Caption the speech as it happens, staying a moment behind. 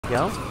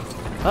go.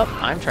 Oh,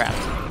 I'm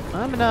trapped.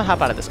 I'm gonna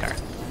hop out of this car.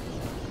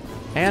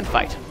 And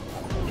fight.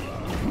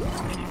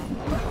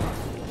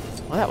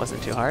 Well, that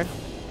wasn't too hard.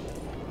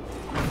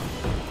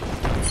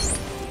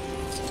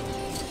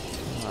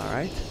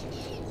 Alright.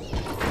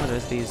 What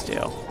does these do?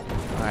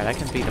 Alright, I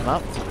can beat them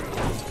up.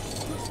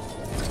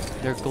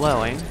 They're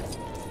glowing.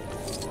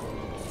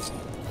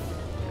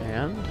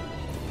 And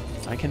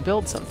I can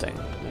build something,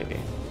 maybe.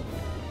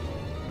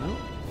 Nope.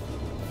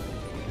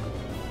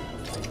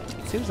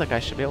 Seems like I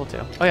should be able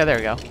to. Oh yeah, there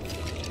we go.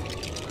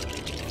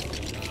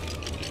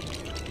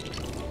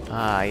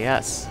 Ah,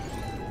 yes.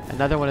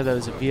 Another one of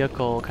those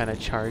vehicle kind of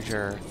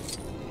charger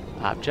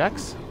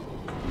objects.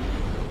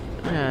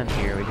 And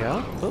here we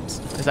go. Oops.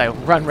 As I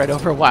run right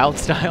over Wild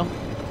Style.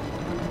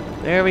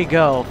 There we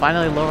go.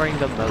 Finally lowering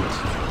the moat.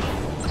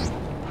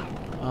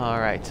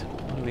 Alright.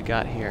 What do we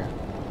got here?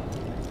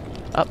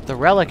 Up the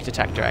relic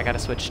detector. I gotta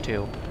switch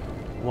to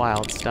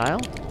Wild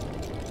Style.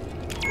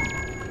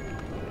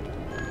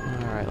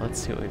 Alright, let's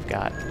see what we've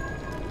got.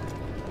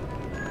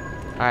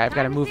 Alright, I've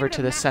got to move her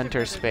to the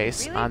center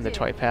space on the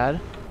toy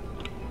pad.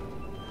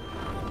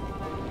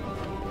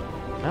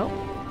 Nope.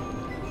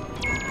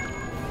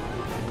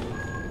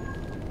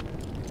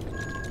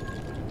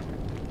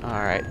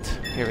 Alright,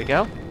 here we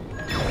go.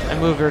 I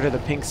move her to the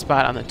pink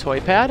spot on the toy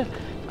pad.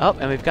 Oh,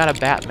 and we've got a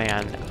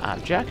Batman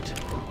object.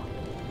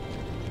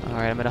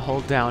 Alright, I'm going to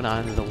hold down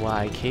on the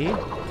Y key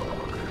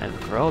and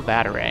throw a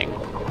batarang.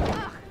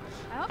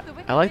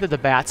 I like that the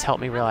bats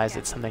help me realize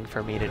it's something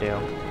for me to do.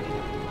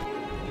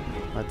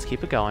 Let's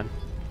keep it going.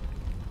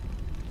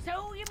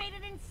 So you made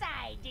it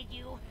inside, did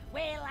you?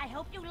 Well, I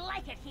hope you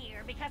like it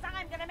here because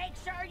I'm going to make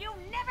sure you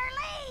never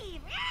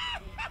leave.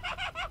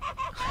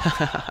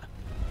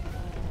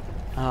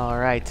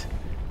 Alright.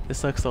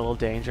 This looks a little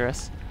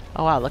dangerous.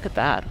 Oh wow, look at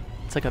that.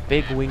 It's like a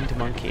big winged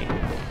monkey.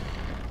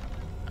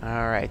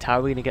 Alright, how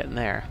are we going to get in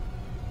there?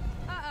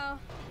 Uh-oh.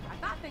 I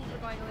thought things were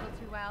going a little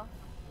too well.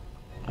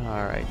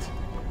 Alright.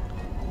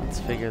 Let's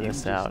figure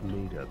this out.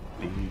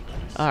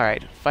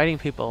 Alright, fighting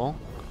people.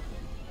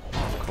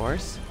 Of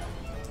course.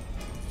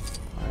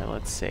 Alright,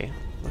 let's see.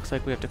 Looks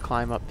like we have to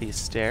climb up these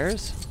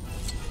stairs.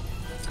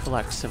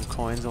 Collect some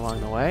coins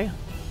along the way.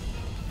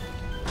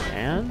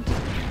 And...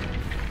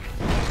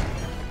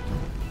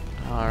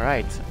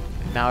 Alright.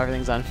 Now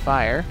everything's on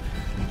fire.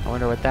 I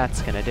wonder what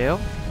that's gonna do.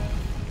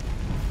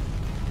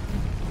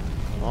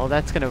 Well,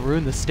 that's gonna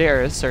ruin the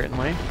stairs,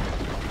 certainly.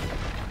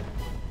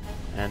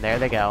 And there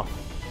they go.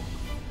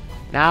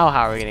 Now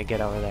how are we gonna get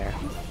over there?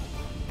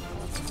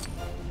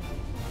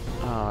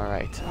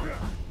 Alright.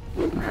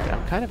 Alright,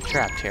 I'm kind of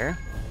trapped here.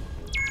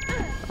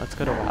 Let's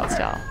go to Wild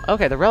Style.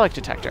 Okay, the relic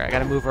detector. I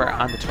gotta move her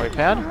on the toy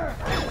pad.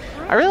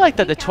 I really like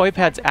that the toy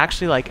pad's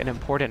actually like an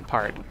important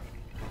part.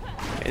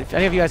 If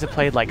any of you guys have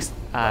played like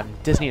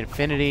Disney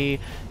Infinity,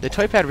 the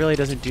toy pad really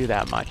doesn't do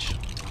that much.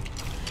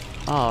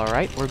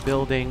 Alright, we're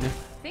building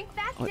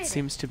what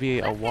seems to be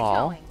a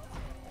wall.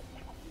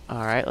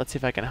 Alright, let's see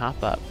if I can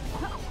hop up.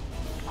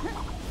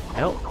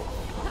 Nope.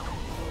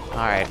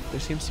 Alright, there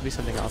seems to be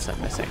something else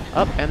I'm missing.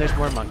 Oh, and there's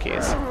more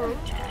monkeys.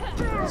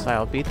 So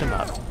I'll beat them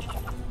up.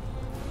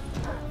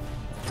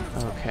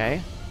 Okay.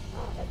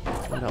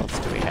 What else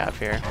do we have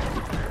here?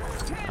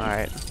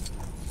 Alright.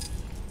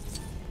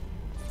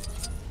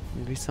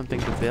 Maybe something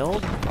to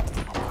build?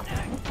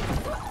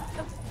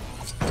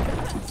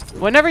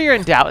 Whenever you're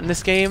in doubt in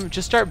this game,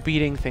 just start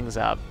beating things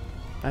up.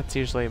 That's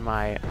usually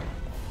my...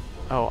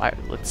 Oh,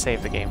 let's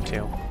save the game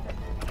too.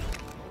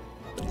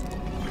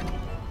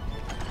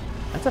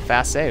 That's a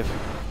fast save.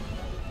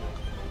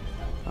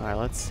 Alright,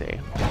 let's see.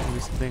 Maybe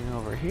something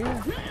over here.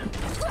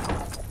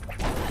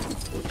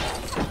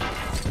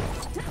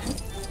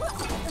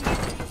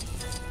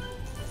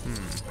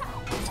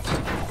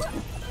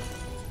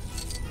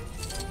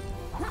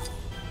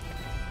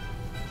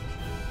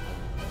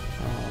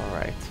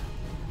 Alright.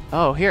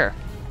 Oh, here.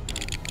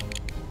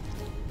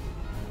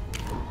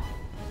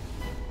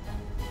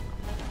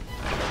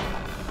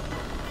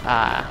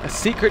 Ah, a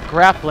secret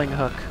grappling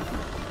hook.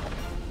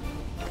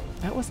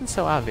 That wasn't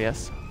so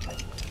obvious.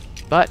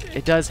 But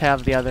it does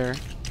have the other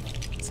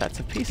sets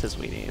of pieces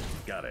we need.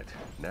 Got it.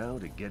 Now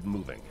to get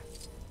moving.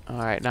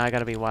 Alright, now I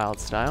gotta be Wild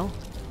Style.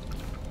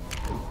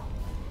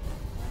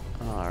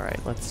 Alright,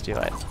 let's do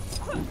it.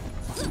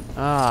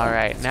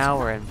 Alright, now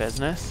we're in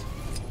business.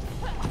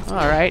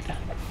 Alright,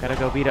 gotta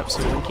go beat up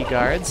some monkey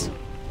guards.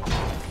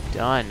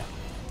 Done.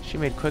 She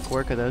made quick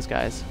work of those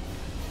guys.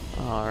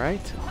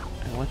 Alright,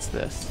 and what's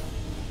this?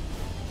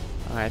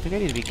 Alright, I think I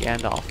need to be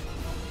Gandalf.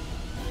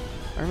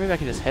 Or maybe I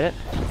can just hit it.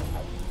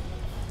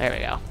 There we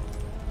go.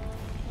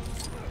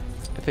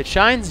 If it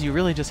shines, you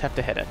really just have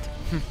to hit it.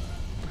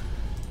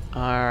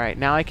 Alright,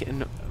 now I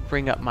can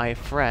bring up my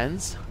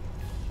friends.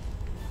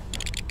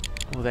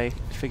 Will they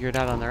figure it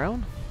out on their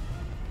own?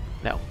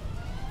 No.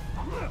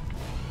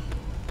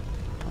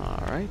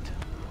 Alright.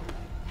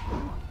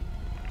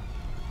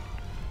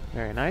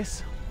 Very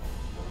nice.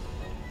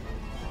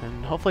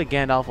 And hopefully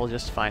Gandalf will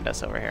just find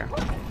us over here.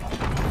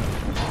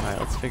 Alright,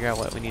 let's figure out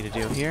what we need to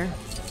do here.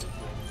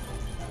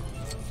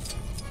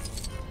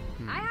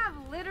 I have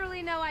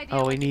literally no idea. Oh,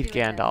 we what to need do with it.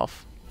 Gandalf.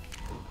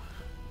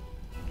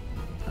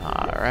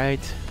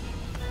 Alright.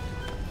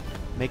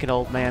 Make an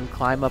old man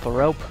climb up a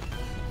rope.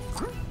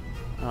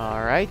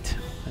 Alright.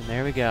 And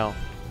there we go.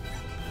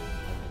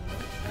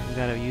 We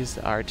gotta use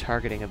our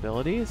targeting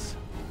abilities.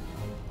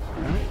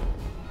 Alright.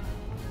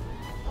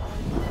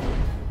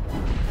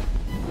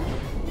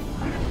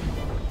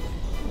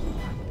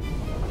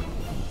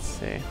 Let's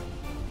see.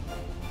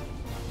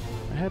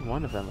 I had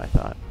one of them, I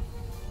thought.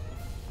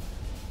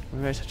 We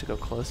might have to go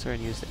closer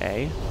and use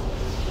A.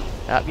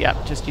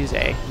 Yep, just use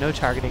A. No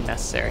targeting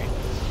necessary.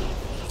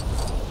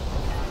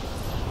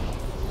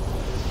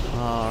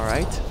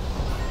 Alright.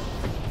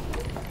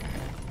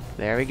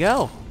 There we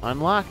go.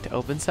 Unlocked.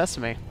 Open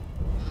sesame.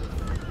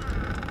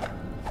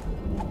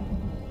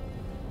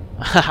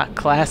 Haha,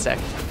 classic.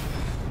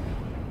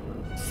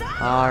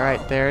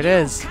 Alright, there it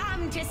is.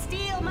 Come to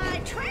steal my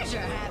treasure,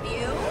 have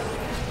you?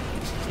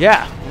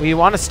 Yeah, we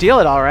want to steal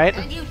it, alright.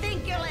 And you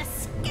think you'll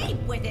escape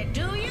with it,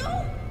 do you?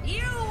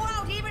 You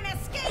won't even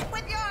escape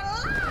with your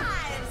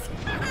lives!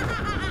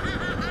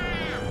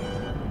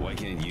 Why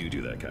can't you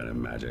do that kind of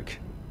magic?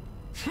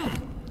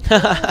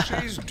 What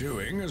she's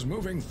doing is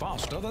moving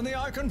faster than the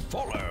eye can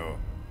follow.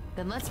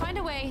 Then let's find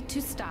a way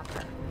to stop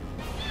her.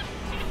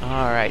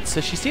 Alright,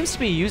 so she seems to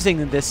be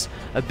using this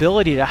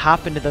ability to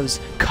hop into those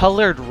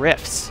colored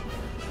rifts.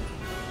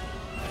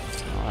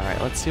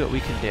 Alright, let's see what we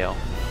can do.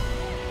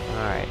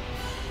 Alright.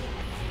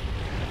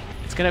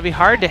 It's gonna be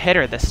hard to hit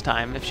her this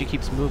time if she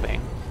keeps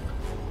moving.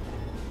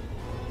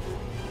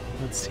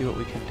 Let's see what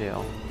we can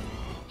do.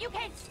 You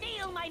can't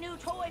steal my new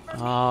toy from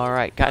me.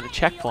 Alright, got a I'm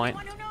checkpoint.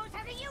 the only one who knows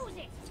how to use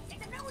it.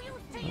 It's of no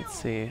use to you. Let's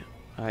see.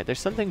 Alright, there's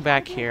something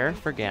back here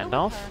for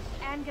Gandalf.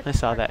 I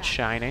saw that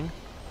shining.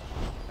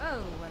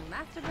 Oh, when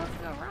master builds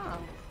go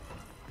wrong.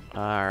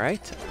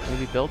 Alright,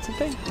 maybe build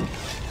something?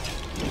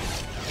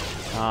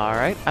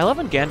 Alright, I love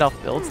when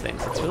Gandalf builds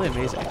things, it's really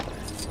amazing.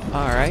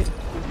 Alright,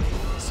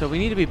 so we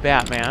need to be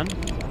Batman.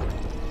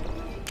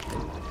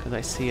 Because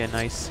I see a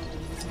nice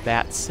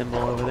bat symbol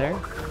over there.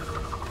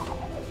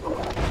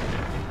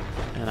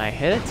 And I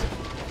hit it.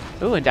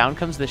 Ooh, and down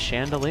comes the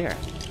chandelier.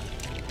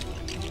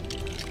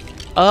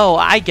 Oh,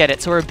 I get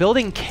it. So we're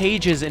building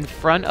cages in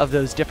front of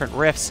those different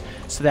rifts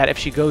so that if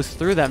she goes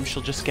through them,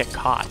 she'll just get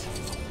caught.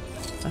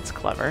 That's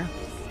clever.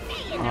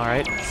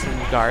 Alright, some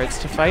guards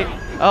to fight.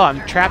 Oh,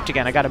 I'm trapped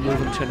again. I gotta move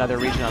him to another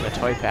region on the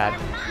toy pad.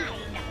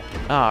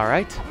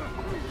 Alright.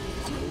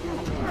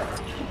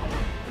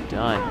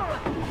 Done.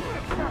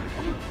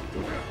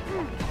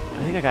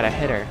 I think I gotta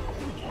hit her.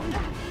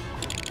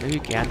 Maybe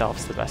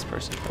Gandalf's the best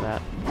person for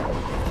that.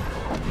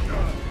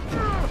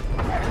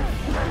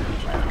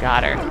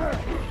 Got her.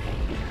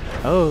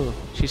 Oh,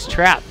 she's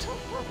trapped.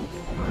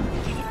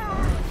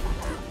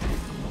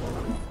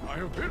 I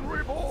have been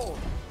reborn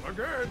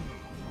again.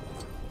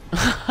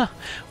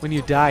 When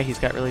you die, he's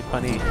got really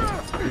funny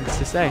things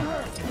to say.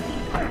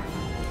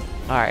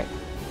 Alright.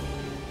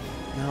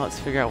 Now let's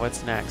figure out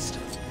what's next.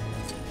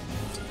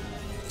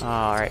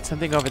 Alright,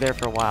 something over there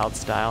for wild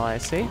style, I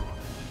see.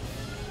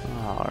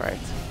 Alright.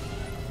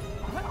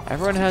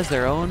 Everyone has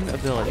their own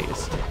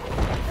abilities.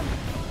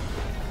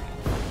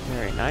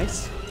 Very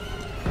nice.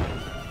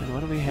 And what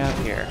do we have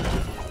here?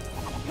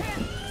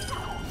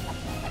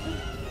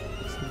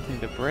 Something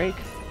to break.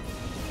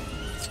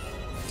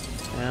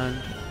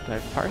 And do I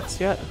have parts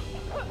yet?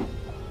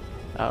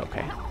 Oh,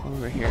 okay.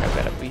 Over here, I've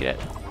got to beat it.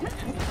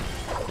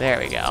 There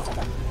we go.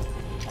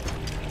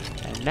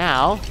 And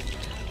now,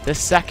 the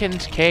second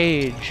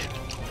cage.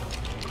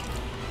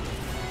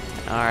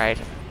 Alright.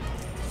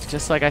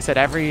 Just like I said,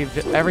 every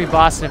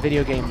boss in a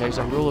video game, there's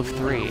a rule of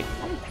 3.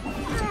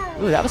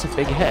 Ooh, that was a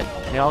big hit.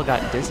 They all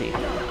got dizzy.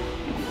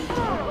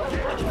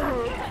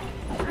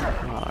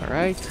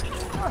 Alright.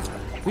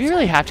 We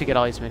really have to get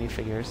all these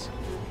minifigures.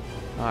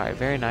 Alright,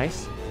 very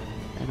nice.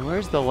 And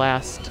where's the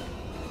last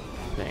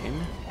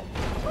thing?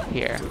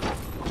 Here.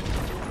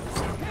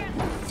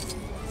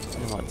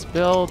 And let's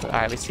build.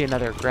 Alright, we see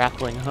another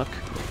grappling hook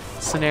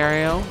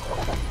scenario.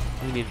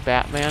 We need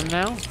Batman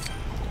now.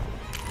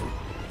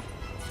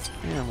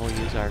 And we'll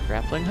use our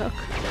grappling hook.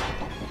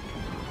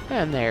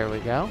 And there we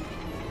go.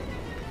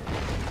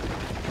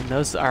 And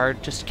those are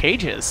just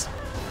cages.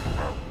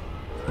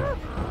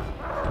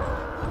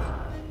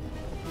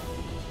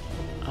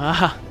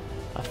 Ah,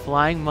 a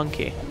flying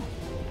monkey.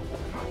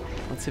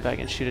 Let's see if I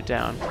can shoot it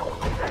down.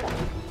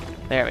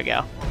 There we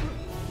go.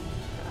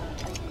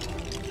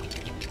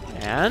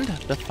 And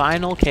the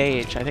final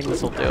cage. I think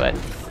this will do it.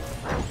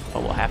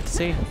 But we'll have to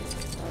see.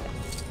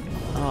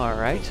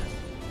 Alright.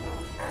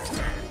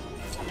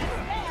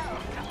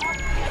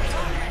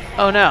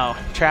 Oh no,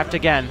 trapped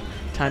again.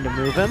 Time to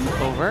move him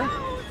over.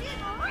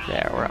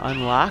 There, we're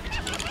unlocked.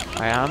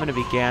 Alright, I'm gonna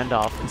be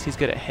Gandalf since he's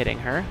good at hitting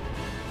her.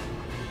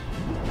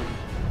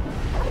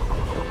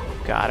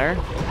 Got her.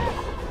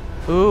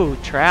 Ooh,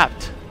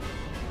 trapped.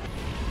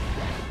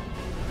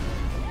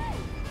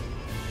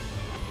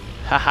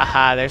 Ha ha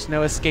ha, there's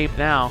no escape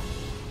now.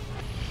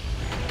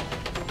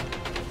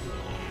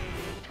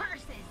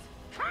 Curses!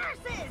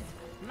 Curses!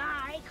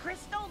 My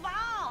crystal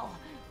ball!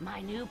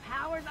 My new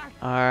powers are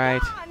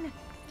Alright. gone!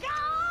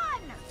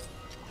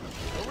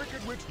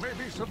 It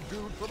may be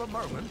subdued for the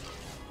moment,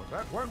 but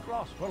that won't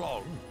last for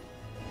long.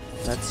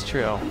 That's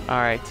true.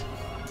 Alright.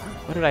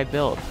 What did I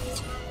build?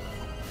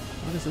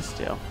 What does this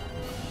do?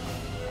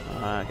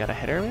 Got a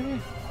header, maybe?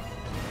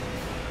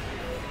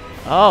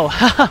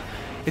 Oh,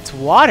 it's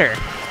water!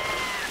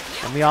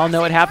 And we all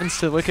know what happens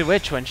to the Wicked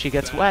Witch when she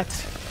gets wet.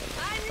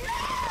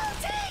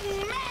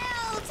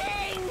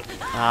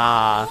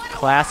 Ah,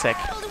 classic.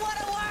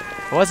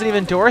 It wasn't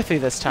even Dorothy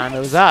this time, it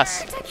was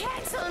us.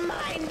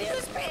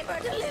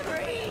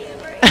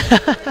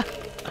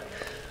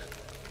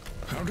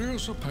 How do you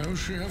suppose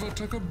she ever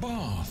took a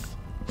bath?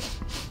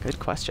 Good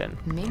question.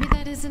 Maybe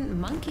that isn't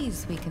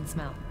monkeys we can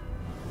smell.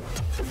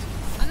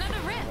 Another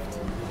rift.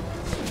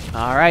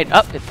 Alright,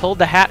 up, it pulled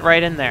the hat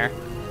right in there.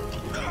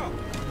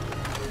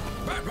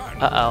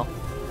 Uh-oh.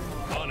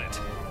 On it.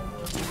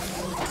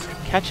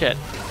 Catch it.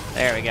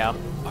 There we go.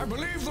 I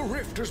believe the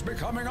rift is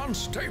becoming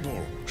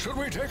unstable. Should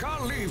we take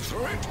our leave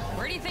through it?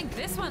 Where do you think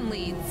this one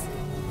leads?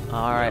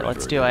 Alright,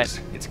 let's do Whatever it.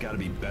 is, It's got to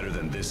be better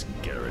than this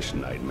garish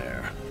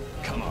nightmare.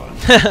 Come on.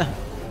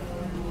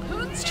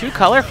 It's too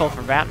colorful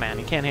for Batman.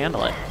 He can't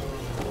handle it.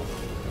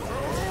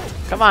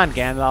 Come on,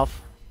 Gandalf.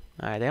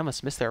 Alright, they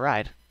almost missed their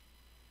ride.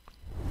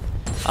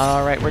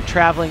 Alright, we're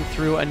traveling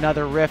through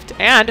another rift,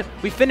 and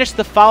we finished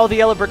the Follow the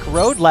Yellow Brick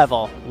Road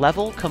level.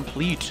 Level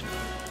complete.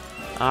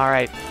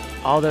 Alright,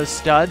 all those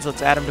studs,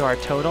 let's add them to our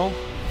total.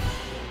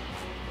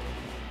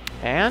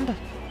 And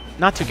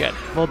not too good.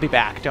 We'll be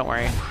back, don't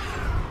worry.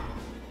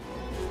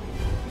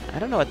 I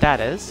don't know what that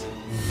is.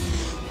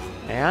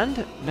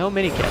 And no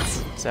mini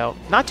kits. So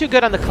not too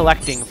good on the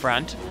collecting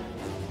front.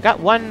 Got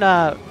one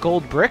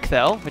gold brick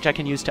though, which I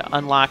can use to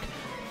unlock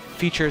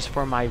features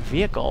for my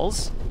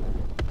vehicles.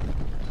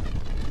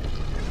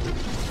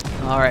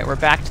 Alright, we're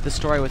back to the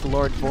story with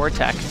Lord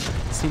Vortek.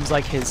 Seems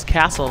like his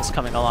castle's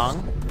coming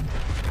along.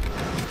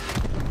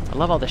 I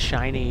love all the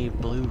shiny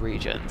blue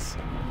regions.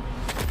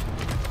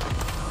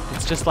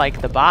 It's just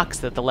like the box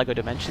that the LEGO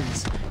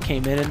Dimensions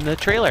came in the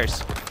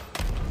trailers.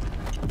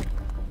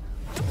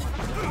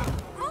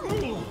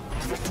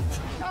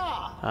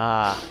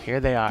 Ah, here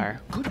they are.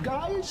 Good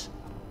guys?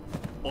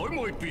 I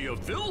might be a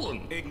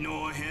villain.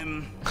 Ignore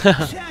him.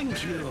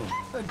 Thank you.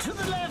 To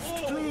the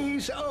left,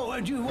 please. Oh,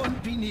 and you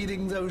won't be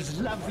needing those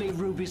lovely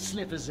ruby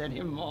slippers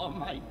anymore,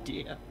 my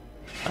dear.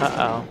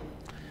 Uh-oh.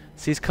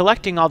 So he's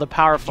collecting all the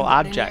powerful You got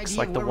any objects, idea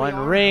like the where we One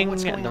are or Ring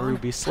what's and going the on?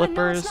 ruby No,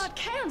 slippers. it's not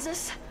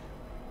Kansas.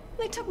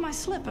 They took my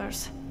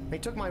slippers. They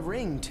took my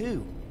ring,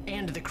 too.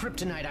 And the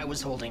kryptonite I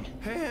was holding.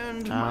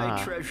 And Ah.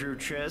 my treasure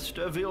chest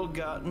of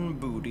ill-gotten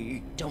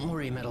booty. Don't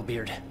worry,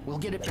 Metalbeard. We'll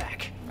get it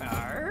back.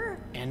 Arr?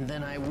 And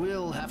then I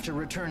will have to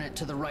return it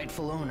to the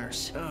rightful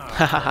owners.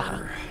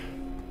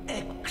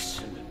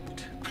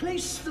 Excellent.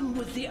 Place them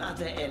with the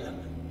other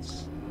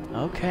elements.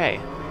 Okay.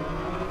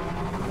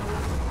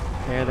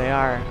 There they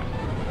are.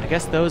 I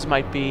guess those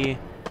might be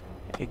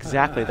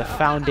exactly the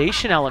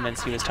foundation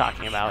elements he was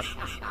talking about.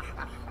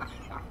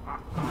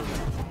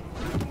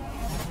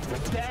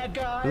 There,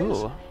 guys.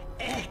 Ooh.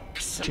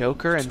 Excellent.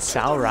 Joker and To the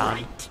Sauron.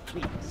 right,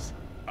 please.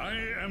 I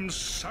am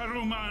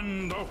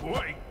Saruman the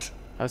White.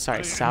 Oh, sorry,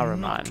 I am Sauron.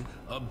 not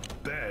a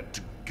bad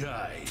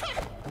guy.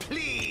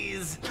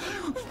 Please.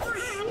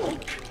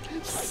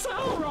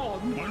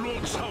 Sauron! My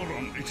Lord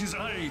Sauron, it is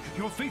I,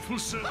 your faithful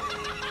servant.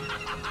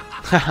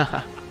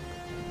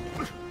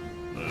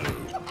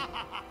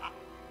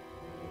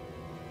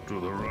 To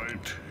the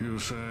right, you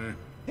say?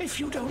 If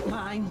you don't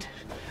mind,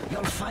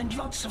 you'll find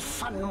lots of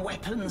fun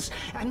weapons,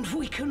 and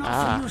we can offer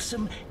Ah. you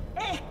some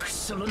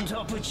excellent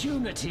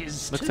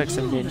opportunities. Looks to like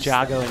some use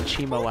Ninjago them. and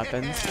Chima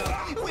weapons.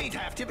 We'd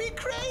have to be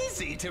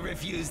crazy to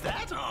refuse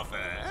that offer.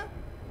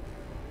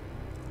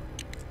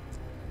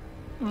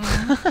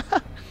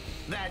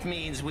 That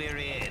means we're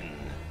in.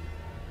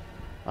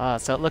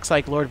 So it looks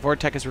like Lord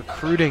Vortek is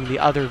recruiting the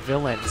other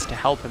villains to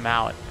help him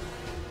out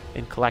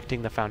in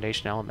collecting the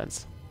foundation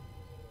elements.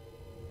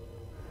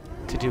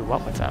 To do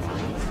what with them?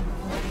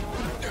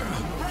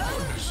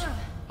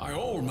 I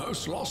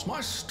almost lost my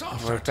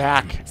stuff. We're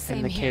back in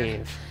Same the here.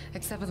 cave.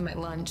 Except with my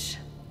lunch.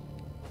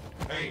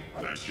 Hey,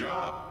 nice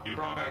job. You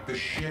brought back the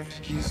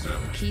Shift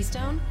Keystone.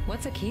 Keystone?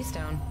 What's a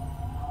keystone?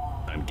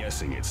 I'm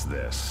guessing it's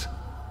this.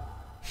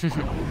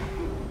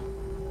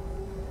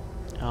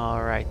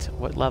 Alright,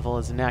 what level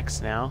is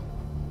next now?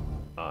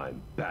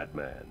 I'm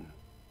Batman.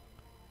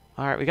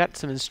 Alright, we got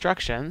some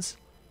instructions.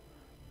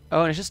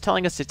 Oh, and it's just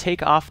telling us to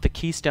take off the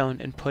keystone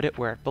and put it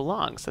where it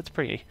belongs. That's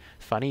pretty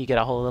funny. You get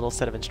a whole little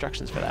set of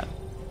instructions for that.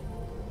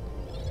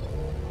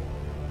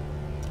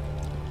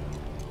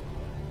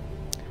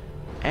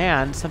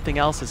 And something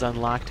else is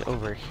unlocked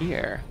over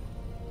here.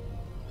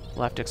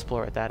 We'll have to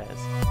explore what that is.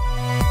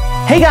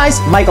 Hey guys,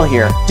 Michael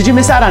here. Did you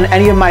miss out on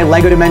any of my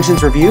LEGO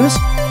Dimensions reviews?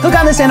 Click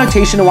on this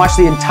annotation to watch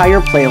the entire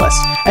playlist.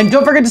 And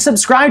don't forget to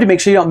subscribe to make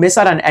sure you don't miss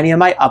out on any of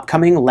my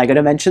upcoming LEGO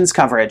Dimensions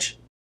coverage.